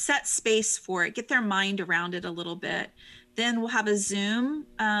set space for it, get their mind around it a little bit. Then we'll have a Zoom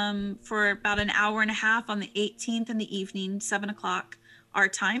for about an hour and a half on the 18th in the evening, 7 o'clock our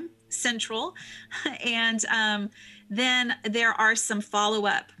time, Central. And then there are some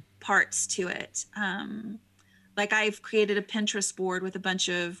follow-up parts to it. Like I've created a Pinterest board with a bunch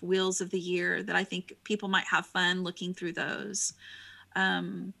of wheels of the year that I think people might have fun looking through those.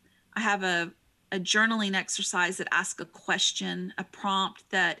 I have a journaling exercise that asks a question, a prompt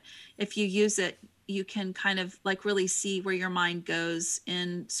that if you use it, you can kind of like really see where your mind goes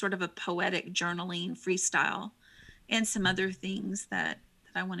in sort of a poetic journaling freestyle. and some other things that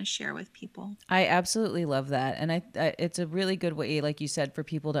I want to share with people. I absolutely love that, and it's a really good way, like you said, for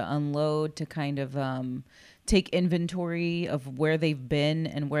people to unload, to kind of take inventory of where they've been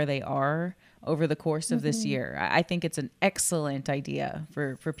and where they are over the course of this Mm-hmm. year. I think it's an excellent idea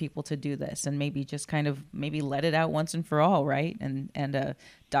for people to do this, and maybe just kind of maybe let it out once and for all, right? And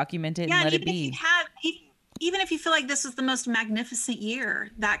document it and Yeah, and let it be. even if you feel like this was the most magnificent year,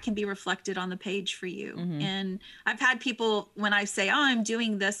 that can be reflected on the page for you. Hmm. And I've had people, when I say, "Oh, I'm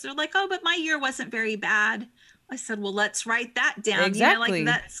doing this," they're like, "Oh, but my year wasn't very bad." I said, "Well, let's write that down. Like Exactly.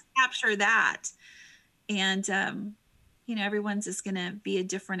 let's capture that." And everyone's is going to be a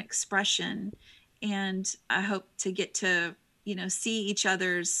different expression. And I hope to get to see each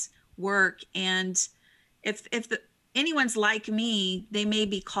other's work. And if anyone's like me, they may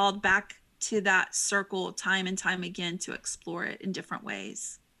be called back to that circle time and time again to explore it in different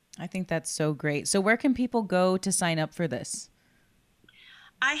ways. I think that's so great. So where can people go to sign up for this?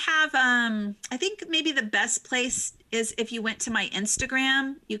 I have I think maybe the best place is if you went to my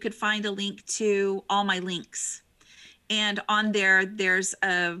Instagram, you could find a link to all my links. And on there's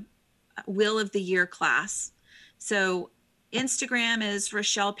a Wheel of the Year class. So Instagram is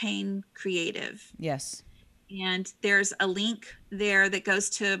Rochelle Payne Creative. Yes. And there's a link there that goes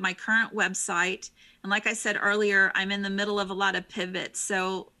to my current website. And like I said earlier, I'm in the middle of a lot of pivots.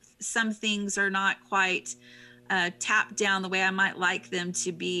 So some things are not quite tapped down the way I might like them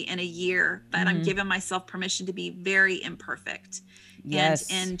to be in a year, but I'm giving myself permission to be very imperfect and Yes.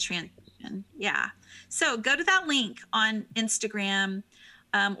 in transition. Yeah. So go to that link on Instagram,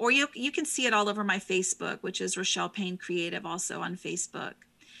 or you can see it all over my Facebook, which is Rochelle Payne Creative, also on Facebook.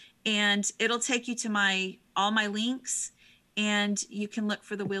 And it'll take you to all my links, and you can look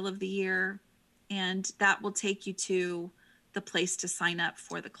for the Wheel of the Year, and that will take you to the place to sign up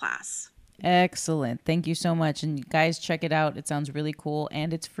for the class. Excellent. Thank you so much. And guys, check it out. It sounds really cool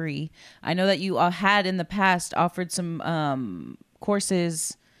and it's free. I know that you all had in the past offered some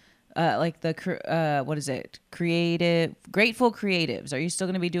courses like what is it? Grateful Creatives. Are you still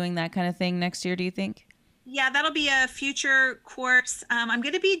going to be doing that kind of thing next year, do you think? Yeah, that'll be a future course. I'm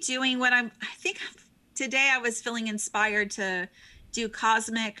going to be doing I think today I was feeling inspired to do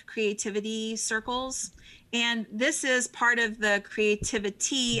cosmic creativity circles. And this is part of the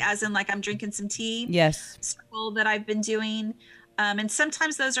creativity, as in like I'm drinking some tea Yes. circle that I've been doing. And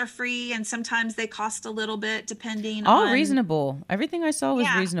sometimes those are free and sometimes they cost a little bit depending All on. reasonable. Everything I saw was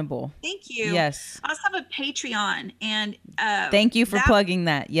Yeah, reasonable. thank you. Yes. I also have a Patreon, and Thank you for that plugging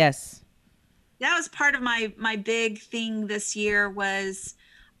that. Yes. that was part of my big thing this year. Was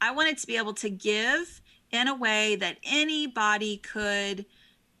I wanted to be able to give in a way that anybody could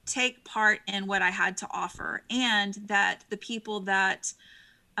take part in what I had to offer, and that the people that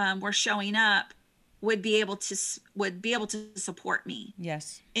were showing up would be able to support me.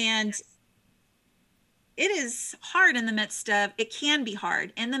 Yes. And it is hard it can be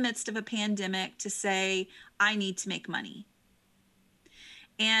hard in the midst of a pandemic to say, I need to make money.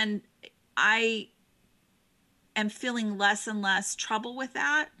 And I am feeling less and less trouble with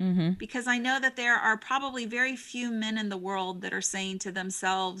that, because I know that there are probably very few men in the world that are saying to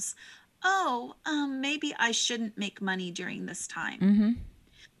themselves, oh, maybe I shouldn't make money during this time.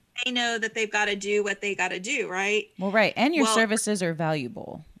 They know that they've got to do what they got to do, right? Well, right. And your Well, services are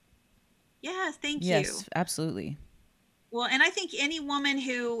valuable. yeah, thank you. Yes, absolutely. Well, and I think any woman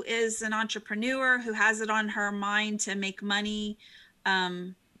who is an entrepreneur, who has it on her mind to make money,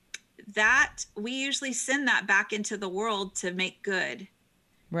 that we usually send that back into the world to make good.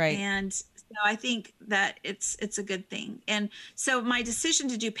 Right. And so I think that it's a good thing. And so my decision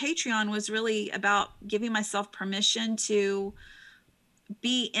to do Patreon was really about giving myself permission to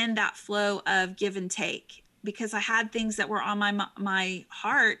be in that flow of give and take, because I had things that were on my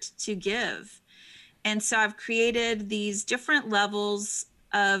heart to give. And so I've created these different levels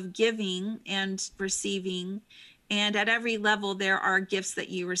of giving and receiving. And at every level, there are gifts that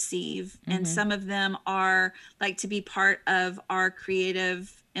you receive. And some of them are like to be part of our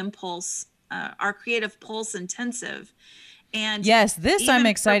creative impulse, our creative pulse intensive. And yes, this I'm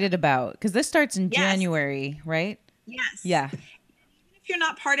excited about, because this starts in January, right? Yes. Yeah. If you're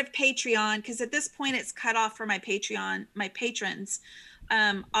not part of Patreon, because at this point it's cut off for my patrons,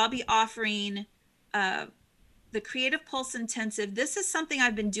 I'll be offering the Creative Pulse Intensive. This is something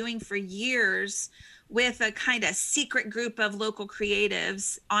I've been doing for years with a kind of secret group of local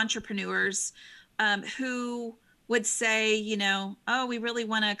creatives, entrepreneurs, who would say, oh, we really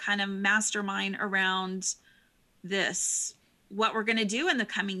want to kind of mastermind around this, what we're going to do in the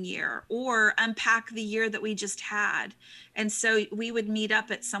coming year, or unpack the year that we just had. And so we would meet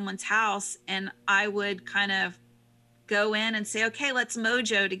up at someone's house, and I would kind of go in and say, okay, let's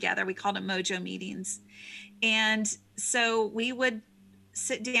mojo together. We called them mojo meetings. And so we would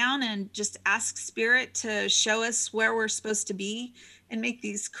sit down and just ask spirit to show us where we're supposed to be and make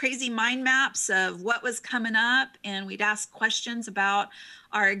these crazy mind maps of what was coming up. And we'd ask questions about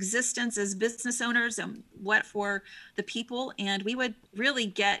our existence as business owners and what for the people. And we would really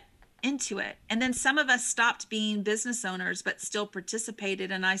get into it. And then some of us stopped being business owners, but still participated.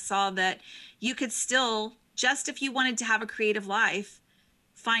 And I saw that you could still, just if you wanted to have a creative life,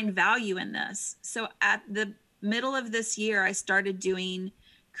 find value in this. So at the middle of this year, I started doing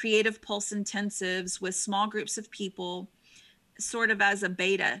Creative Pulse intensives with small groups of people, sort of as a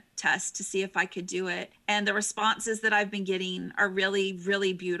beta test to see if I could do it. And the responses that I've been getting are really,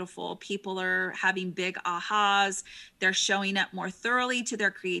 really beautiful. People are having big ahas. They're showing up more thoroughly to their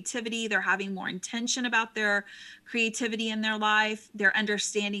creativity. They're having more intention about their creativity in their life. They're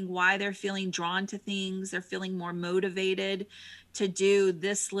understanding why they're feeling drawn to things. They're feeling more motivated to do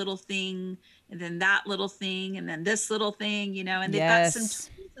this little thing and then that little thing and then this little thing, and they've got some tools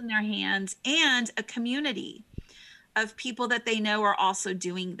in their hands and a community of people that they know are also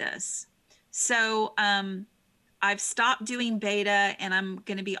doing this. So I've stopped doing beta, and I'm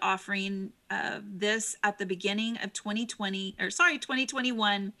going to be offering this at the beginning of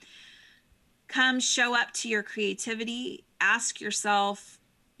 2021. Come show up to your creativity. Ask yourself,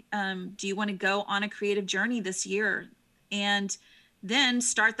 do you want to go on a creative journey this year? And then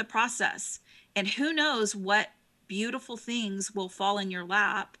start the process. And who knows what beautiful things will fall in your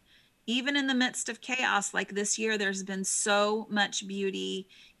lap. Even in the midst of chaos like this year, there's been so much beauty,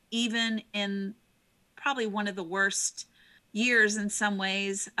 even in probably one of the worst years in some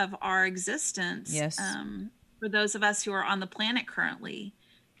ways of our existence. Yes. For those of us who are on the planet currently.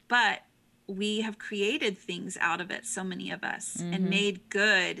 But we have created things out of it, so many of us, and made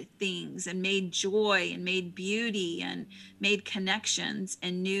good things and made joy and made beauty and made connections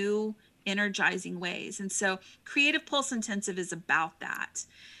in new energizing ways. And so Creative Pulse Intensive is about that.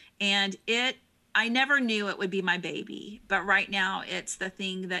 And I never knew it would be my baby, but right now it's the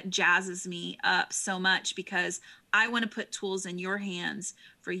thing that jazzes me up so much, because I want to put tools in your hands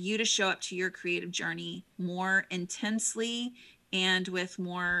for you to show up to your creative journey more intensely and with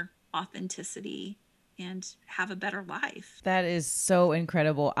more authenticity and have a better life. That is so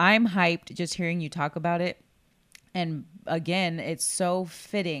incredible. I'm hyped just hearing you talk about it. And again, it's so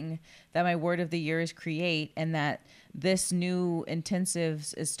fitting that my word of the year is create, and that this new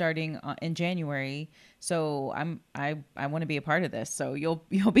intensives is starting in January. So I want to be a part of this. So you'll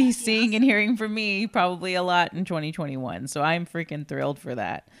be seeing and hearing from me probably a lot in 2021. So I'm freaking thrilled for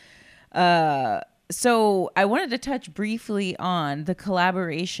that. So I wanted to touch briefly on the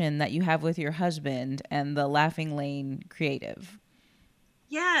collaboration that you have with your husband and the Laughing Lane Creative.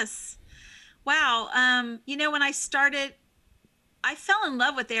 Yes. Wow. When I started, I fell in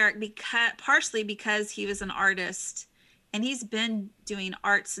love with Eric partially because he was an artist, and he's been doing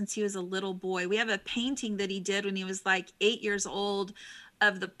art since he was a little boy. We have a painting that he did when he was like 8 years old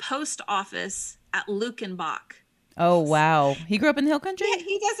of the post office at Luckenbach. Oh, wow. He grew up in the Hill Country? Yeah,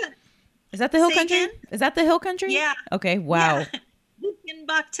 he doesn't. Is that the Hill Country? Again? Is that the Hill Country? Yeah. Okay, wow. Yeah.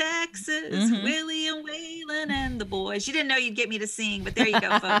 Luckenbach, Texas, Willie and Waylon and the boys. You didn't know you'd get me to sing, but there you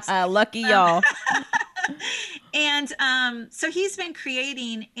go, folks. Lucky y'all. And so he's been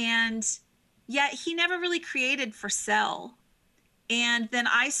creating, and yet he never really created for sale. And then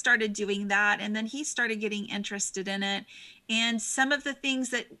I started doing that, and then he started getting interested in it. And some of the things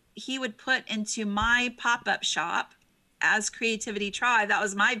that he would put into my pop-up shop as Creativity Tribe, that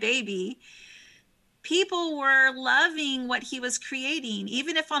was my baby. People were loving what he was creating.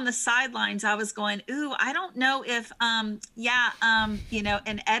 Even if on the sidelines I was going, ooh, I don't know if, and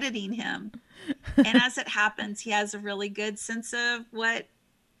editing him. And as it happens, he has a really good sense of what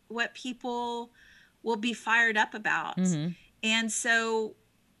people will be fired up about. And so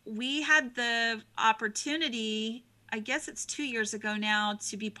we had the opportunity, I guess it's 2 years ago now,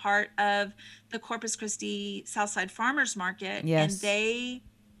 to be part of the Corpus Christi Southside Farmers Market. Yes. And they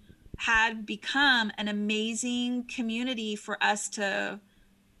had become an amazing community for us to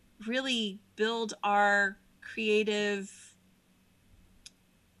really build our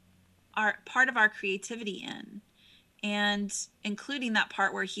part of our creativity in, and including that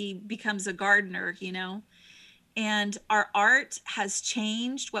part where he becomes a gardener, and our art has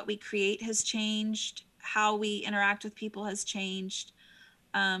changed. What we create has changed. How we interact with people has changed.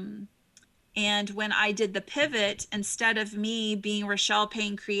 And when I did the pivot, instead of me being Rochelle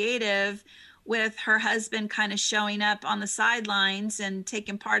Payne Creative with her husband kind of showing up on the sidelines and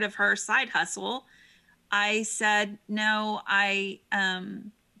taking part of her side hustle, I said, no,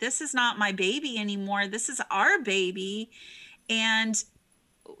 this is not my baby anymore. This is our baby. And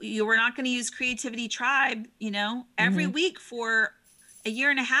you were not going to use Creativity Tribe, every Mm-hmm. week for a year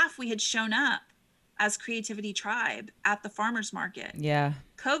and a half, we had shown up as Creativity Tribe at the farmer's market. Yeah.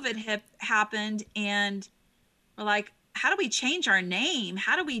 COVID happened, and we're like, how do we change our name?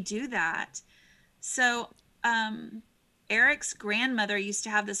 How do we do that? So, Eric's grandmother used to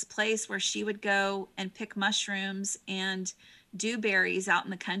have this place where she would go and pick mushrooms and dewberries out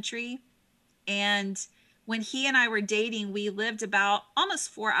in the country. And when he and I were dating, we lived about almost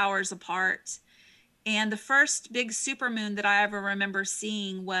 4 hours apart. And the first big supermoon that I ever remember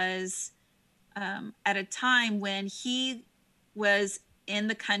seeing was at a time when he was in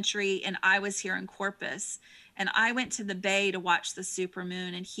the country and I was here in Corpus. And I went to the bay to watch the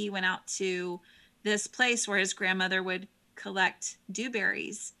supermoon, and he went out to this place where his grandmother would collect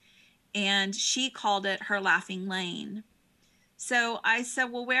dewberries. And she called it her Laughing Lane. So I said,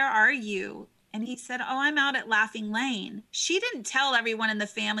 well, where are you? And he said, oh, I'm out at Laughing Lane. She didn't tell everyone in the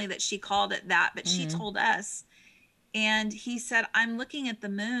family that she called it that, but she Mm-hmm. told us. And he said, I'm looking at the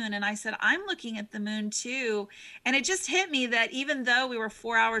moon. And I said, I'm looking at the moon too. And it just hit me that even though we were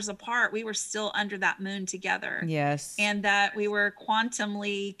 4 hours apart, we were still under that moon together, Yes. and that we were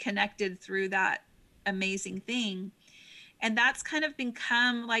quantumly connected through that amazing thing. And that's kind of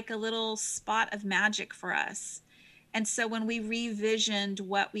become like a little spot of magic for us. And so when we revisioned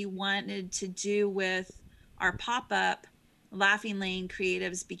what we wanted to do with our pop up, Laughing Lane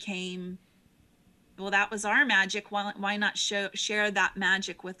Creatives became, well, that was our magic. Why not share that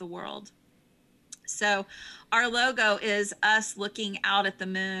magic with the world? So our logo is us looking out at the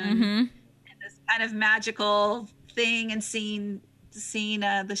moon, Mm-hmm. this kind of magical thing, and seeing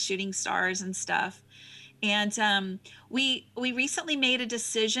the shooting stars and stuff. And we recently made a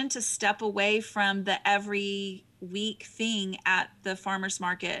decision to step away from the every week thing at the farmers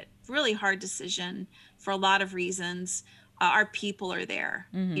market. Really hard decision for a lot of reasons. Our people are there,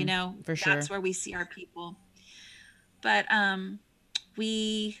 Mm-hmm. For that's sure. where we see our people. But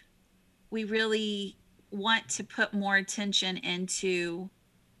we we really want to put more attention into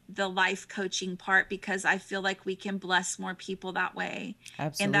the life coaching part, because I feel like we can bless more people that way.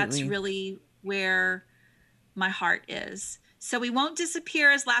 And that's Absolutely. really where my heart is. So we won't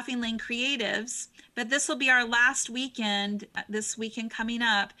disappear as Laughing Lane Creatives, but this will be our last weekend, this weekend coming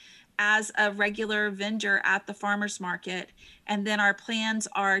up, as a regular vendor at the farmers market. And then our plans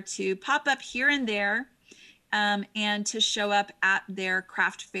are to pop up here and there, and to show up at their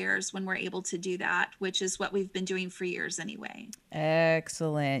craft fairs when we're able to do that, which is what we've been doing for years anyway.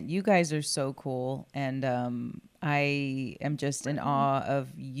 Excellent. You guys are so cool. And I am just in awe of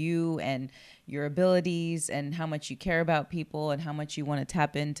you and your abilities and how much you care about people and how much you want to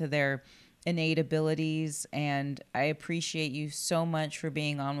tap into their innate abilities. And I appreciate you so much for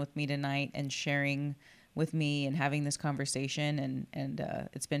being on with me tonight and sharing with me and having this conversation. And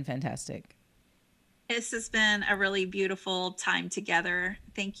it's been fantastic. This has been a really beautiful time together.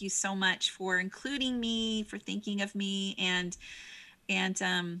 Thank you so much for including me, for thinking of me, and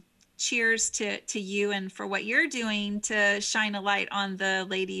cheers to you and for what you're doing to shine a light on the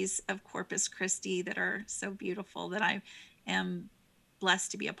ladies of Corpus Christi that are so beautiful, that I am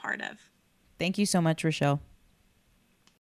blessed to be a part of. Thank you so much, Rochelle.